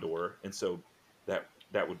Right. Gondor, and so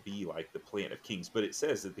that would be like the plant of kings. But it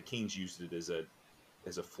says that the kings used it as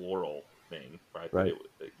a floral thing, right? That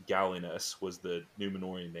Right. Galenus was the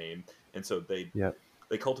Numenorian name, and so Yeah.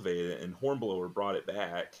 they cultivated it, and Hornblower brought it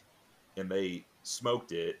back, and they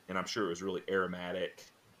smoked it, and I'm sure it was really aromatic,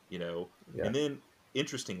 you know. Yeah. And then,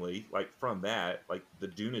 interestingly, like from that, like the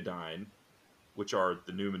Dunedain, which are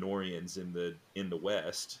the Numenorians in the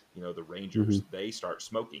West, the Hmm. Rangers, they start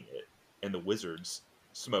smoking it, and the wizards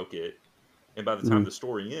smoke it, and by the time Hmm. the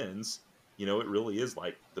story ends, it really is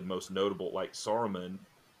like the most notable, like Saruman,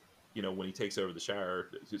 when he takes over the Shire.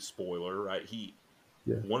 Spoiler, right? He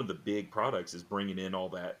Yeah. One of the big products is bringing in all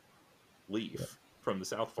that Yeah. leaf from the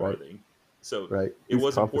South Right. Farthing. So Right. it He's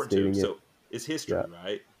was important to him. confiscating it. So it's Yeah. history,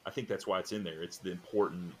 right? I think that's why it's in there. It's the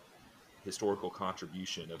important historical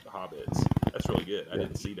contribution of the hobbits. That's really good. I Yeah.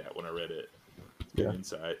 didn't see that when I read it. It's good Yeah.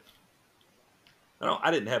 insight. I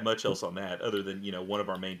didn't have much else on that other than, one of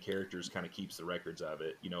our main characters kind of keeps the records of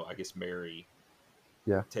it. I guess Mary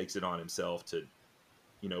Yeah. takes it on himself to,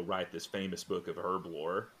 write this famous book of herb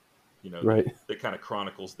lore, that, Right. that kind of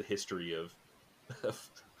chronicles the history of,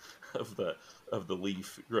 of the of the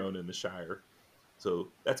leaf grown in the Shire.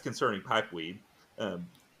 So that's concerning pipeweed. Yeah.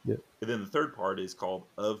 And then the third part is called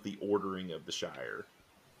Of the Ordering of the Shire.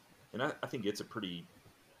 And I think it's a pretty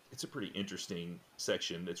interesting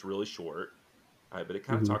section. It's really short. But it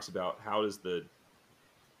kind of Hmm. talks about how do the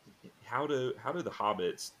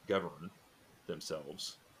hobbits govern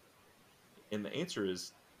themselves, and the answer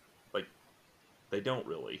is like they don't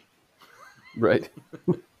really. Right.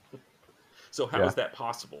 So how Yeah. is that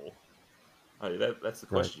possible? That's the Right.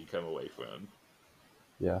 question you come away from.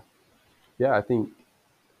 Yeah. Yeah. I think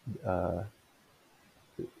uh,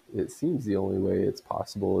 it seems the only way it's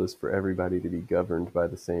possible is for everybody to be governed by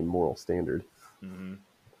the same moral standard. Hmm.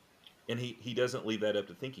 And he doesn't leave that up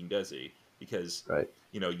to thinking, does he? Because Right.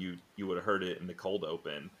 you would have heard it in the cold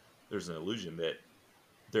open. There's an illusion that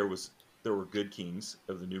there was there were good kings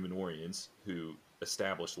of the Numenorians who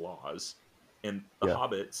established laws, and the Yeah.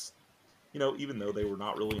 hobbits, even though they were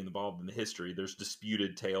not really involved in the history, there's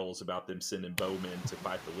disputed tales about them sending bowmen to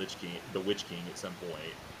fight the Witch King at some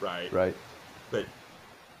point, right? Right. But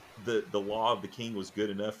the law of the king was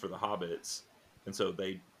good enough for the hobbits, and so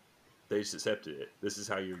they just accepted it. This is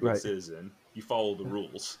how you're a good Right. citizen. You follow the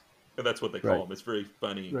rules, and that's what they call Right. them. It's very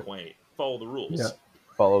funny and Right. quaint. Follow the Yeah. rules.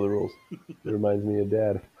 Follow the rules. It reminds me of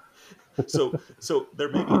Dad. So there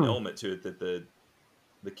may be an element to it that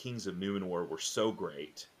the kings of Numenor were so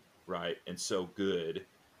great, right, and so good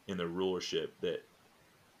in their rulership that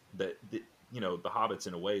the hobbits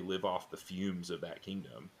in a way live off the fumes of that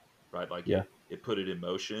kingdom, right? Like Yeah. it put it in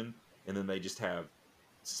motion, and then they just have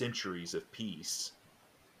centuries of peace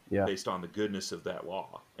Yeah. based on the goodness of that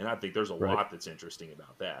law. And I think there's a Right. lot that's interesting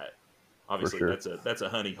about that. For Obviously, sure. that's a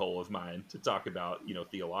honey hole of mine to talk about, Yeah.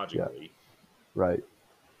 theologically. Right.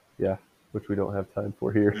 Yeah. Which we don't have time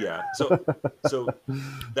for here. Yeah. So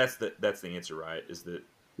that's the answer, right? Is that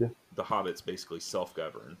Yeah. the hobbits basically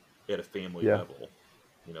self-govern at a family Yeah. level.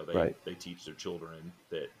 They Right. they teach their children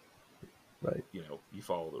that Right. you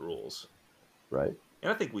follow the rules. Right.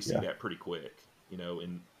 And I think we see Yeah. that pretty quick,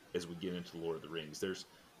 in as we get into the Lord of the Rings. There's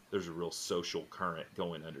a real social current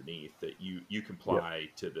going underneath that you Yep. comply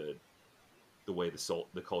to the way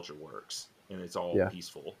the culture works, and it's all Yeah.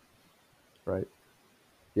 peaceful. Right.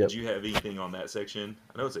 Did Yep. you have anything on that section?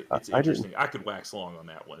 I know it's I didn't. interesting. I could wax long on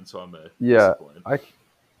that one, so I'm a Yeah. discipline. I,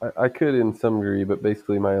 I could in some degree, but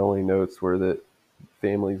basically my only notes were that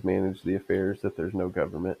families manage the affairs, that there's no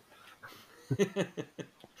government.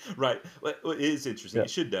 Right. Well, it is interesting. Yeah. You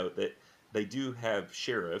should note that they do have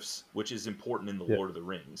sheriffs, which is important in the Yeah. Lord of the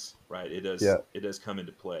Rings. Right. Yeah. It does come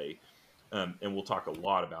into play, and we'll talk a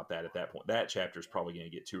lot about that at that point. That chapter is probably going to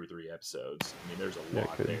get 2 or 3 episodes. I mean, there's a Yeah. It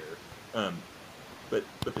lot could. there. Um, but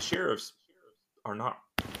the sheriffs are not.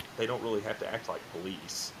 They don't really have to act like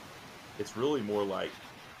police. It's really more like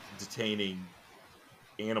detaining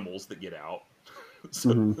animals that get out.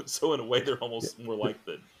 so Hmm. so in a way, they're Yeah. almost more like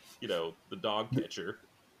the dog catcher.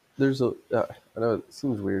 There's a. I know it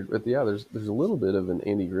seems weird, but yeah, there's a little bit of an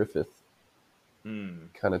Andy Griffith Hmm.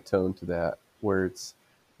 kind of tone to that, where it's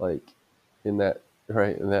like in that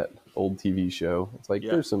in that old TV show. It's like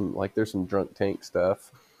Yeah. there's some drunk tank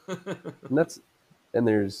stuff, and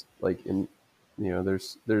there's like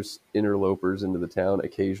there's interlopers into the town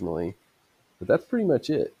occasionally, but that's pretty much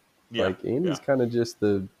it. Yeah, Like yeah, Andy's kind of just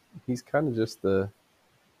the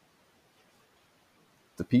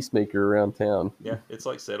peacemaker around town. yeah. It's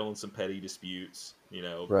like settling some petty disputes.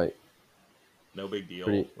 Right. No big deal.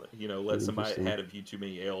 Pretty Let pretty somebody that interesting. had a few too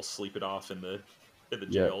many ales sleep it off in the Yeah.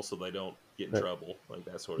 jail so they don't get in Right. trouble, like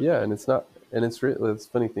that sort of Yeah, thing. and it's not, and it's really, it's a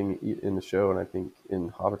funny thing in the show, and I think in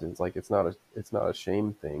Hobbiton, it's like it's not a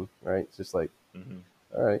shame thing, right? It's just like, Hmm.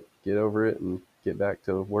 all right, get over it and get back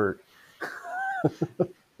to work.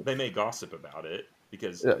 They may gossip about it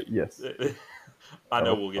because Yes. I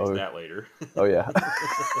know Oh. we'll get to Oh. that later. Oh yeah.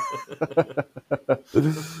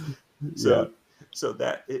 Yeah. so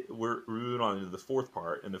we're moving on into the fourth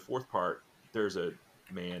part. In the fourth part, there's a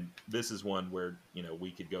man. This is one where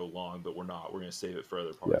we could go long, but we're not. We're going to save it for other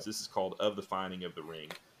Yeah. parts. This is called "Of the Finding of the Ring."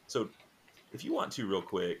 So if you want to, real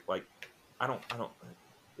quick, like I don't.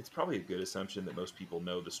 It's probably a good assumption that most people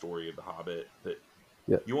know the story of the Hobbit, but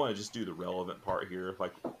Yeah. you want to just do the relevant part here.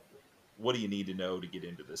 Like, what do you need to know to get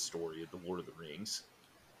into this story of the Lord of the Rings?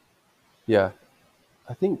 Yeah.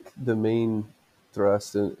 I think the main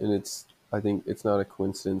thrust, and I think it's not a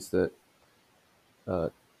coincidence that uh,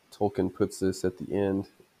 Tolkien puts this at the end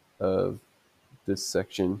of this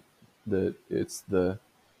section, that it's the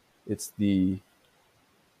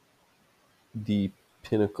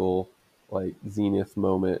pinnacle, like zenith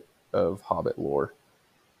moment of Hobbit lore,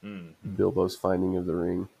 Mm-hmm. Bilbo's finding of the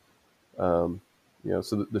ring. So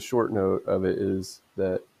the short note of it is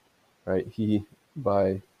that, right, he,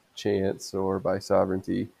 by chance or by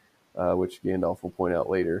sovereignty, which Gandalf will point out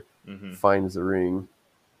later, Mm-hmm. finds the ring.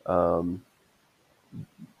 Um,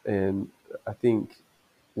 and I think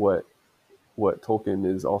what Tolkien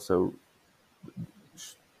is also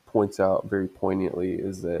points out very poignantly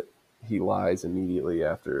is that he lies immediately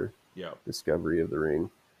after Yeah. discovery of the ring.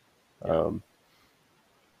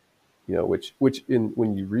 Yeah. Which in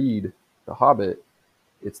when you read The Hobbit,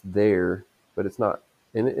 it's there, but it's not.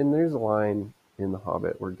 And there's a line in The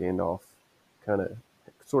Hobbit where Gandalf kind of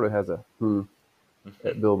sort of has a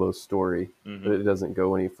at Bilbo's story, but Mm-hmm. it doesn't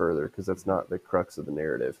go any further because that's not the crux of the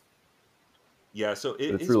narrative. Yeah, so But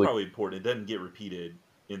it's it's really probably important. It doesn't get repeated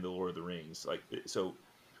in the Lord of the Rings. So,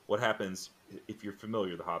 what happens if you're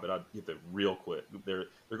familiar with The Hobbit? I'll get the real quick. They're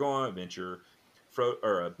going on an adventure.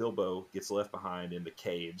 Bilbo gets left behind in the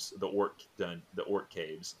caves, the orc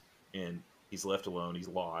caves, and he's left alone. He's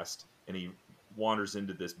lost, and he wanders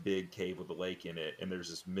into this big cave with a lake in it. And there's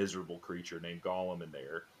this miserable creature named Gollum in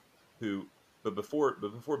there, who. But before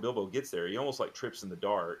Bilbo gets there, he almost like trips in the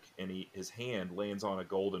dark, and his hand lands on a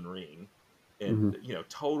golden ring, and mm-hmm,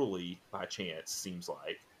 totally by chance, seems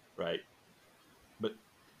like, right? But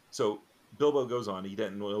so Bilbo goes on, he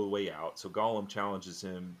doesn't know the way out, so Gollum challenges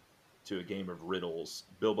him to a game of riddles,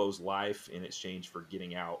 Bilbo's life in exchange for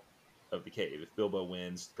getting out of the cave. If Bilbo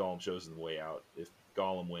wins, Gollum shows him the way out. If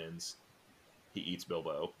Gollum wins, he eats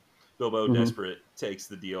Bilbo. Bilbo, mm-hmm. desperate, takes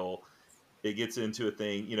the deal. It gets into a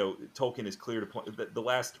thing, Tolkien is clear to point that the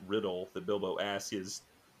last riddle that Bilbo asks is,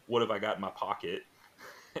 what have I got in my pocket?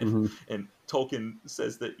 and, Mm-hmm. and Tolkien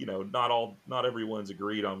says that not everyone's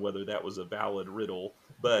agreed on whether that was a valid riddle,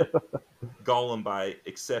 but Gollum, by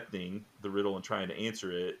accepting the riddle and trying to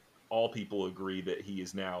answer it, all people agree that he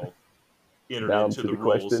is now entered Bound into to the the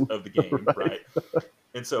rules question. of the game, Right. right?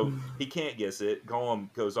 And so he can't guess it.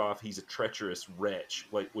 Gollum goes off. He's a treacherous wretch,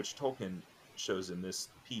 like which Tolkien shows in this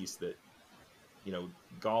piece that you know,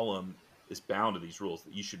 Gollum is bound to these rules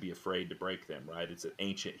that you should be afraid to break them, right? It's an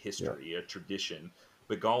ancient Yeah. history, a tradition.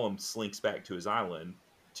 But Gollum slinks back to his island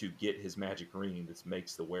to get his magic ring that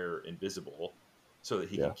makes the wearer invisible so that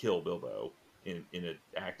he Yeah. can kill Bilbo in an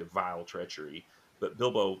act of vile treachery. But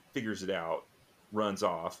Bilbo figures it out, runs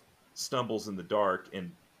off, stumbles in the dark,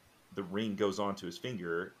 and the ring goes onto his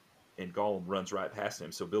finger, and Gollum runs right past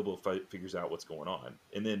him. So Bilbo figures out what's going on,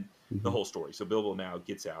 and then the Mm-hmm. whole story. So Bilbo now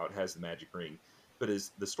gets out, has the magic ring, but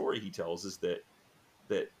as the story he tells is that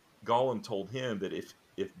Gollum told him that if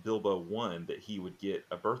Bilbo won, that he would get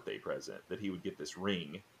a birthday present, that he would get this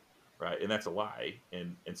ring, right? And that's a lie,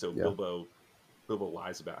 and so Yeah. Bilbo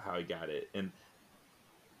lies about how he got it, and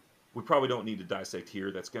we probably don't need to dissect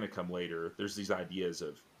here. That's going to come later. There's these ideas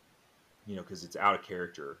of because it's out of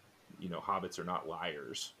character. Hobbits are not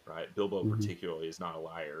liars, right? Bilbo Mm-hmm. particularly is not a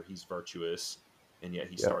liar. He's virtuous, and yet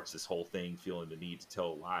he Yeah. starts this whole thing feeling the need to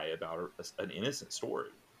tell a lie about an innocent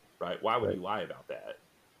story, right? Why would Right. you lie about that?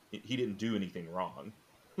 He didn't do anything wrong.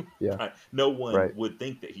 Yeah. Right? No one Right. would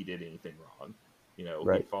think that he did anything wrong. He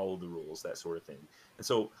Right. followed the rules, that sort of thing. And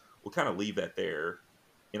so we'll kind of leave that there.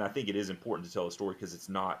 And I think it is important to tell a story because it's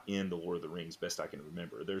not in the Lord of the Rings, best I can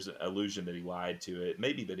remember. There's an allusion that he lied to it,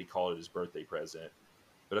 maybe that he called it his birthday present,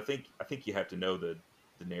 but I think you have to know the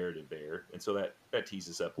narrative there, and so that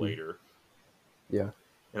teases up Mm. later. Yeah.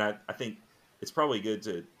 And I think it's probably good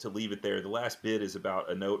to leave it there. The last bit is about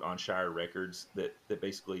a note on Shire records that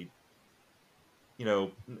basically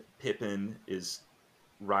Pippin is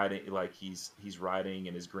writing, like he's writing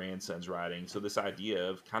and his grandson's writing. So this idea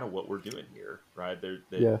of kind of what we're doing here, right? There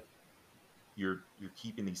that Yeah. you're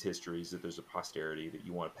keeping these histories, that there's a posterity, that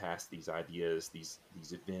you want to pass these ideas, these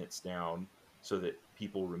events down so that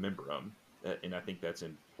people remember them. And I think that's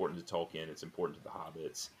important to Tolkien. It's important to the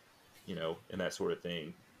hobbits, and that sort of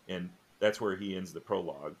thing. And that's where he ends the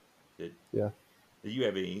prologue. Did, Yeah. did you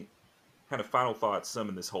have any kind of final thoughts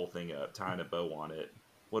summing this whole thing up, tying a bow on it?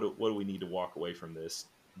 What do we need to walk away from this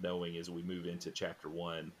knowing as we move into chapter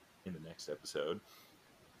 1 in the next episode?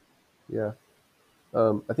 Yeah.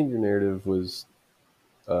 I think your narrative was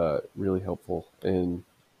really helpful in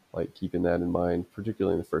like keeping that in mind,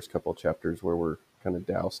 particularly in the first couple of chapters where we're kind of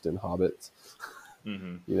doused in hobbits,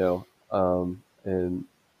 Mm-hmm. and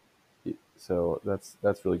so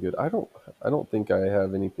that's really good. I don't think I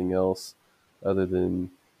have anything else other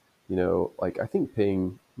than like I think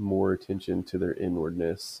paying more attention to their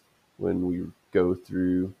inwardness when we go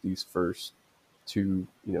through these first 2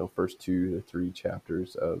 to 3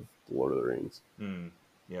 chapters of the Lord of the Rings. Mm,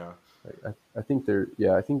 yeah. I think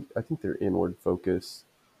I think their inward focus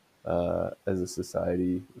as a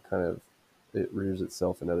society kind of it rears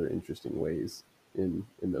itself in other interesting ways in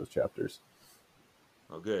those chapters.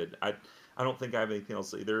 Oh, good. I don't think I have anything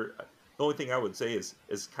else either. The only thing I would say is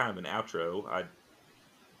kind of an outro.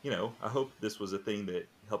 I hope this was a thing that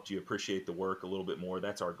helped you appreciate the work a little bit more.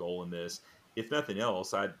 That's our goal in this. If nothing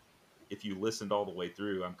else, if you listened all the way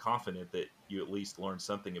through, I'm confident that you at least learned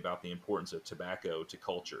something about the importance of tobacco to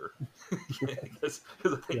culture, because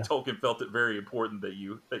I think Yeah. Tolkien felt it very important that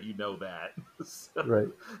you know that. so, Right.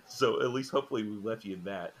 so at least hopefully we left you in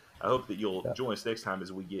that. I hope that you'll Yeah. join us next time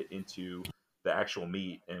as we get into the actual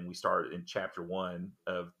meat and we start in chapter 1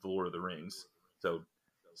 of The Lord of the Rings. So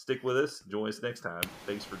stick with us. Join us next time.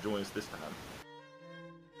 Thanks for joining us this time.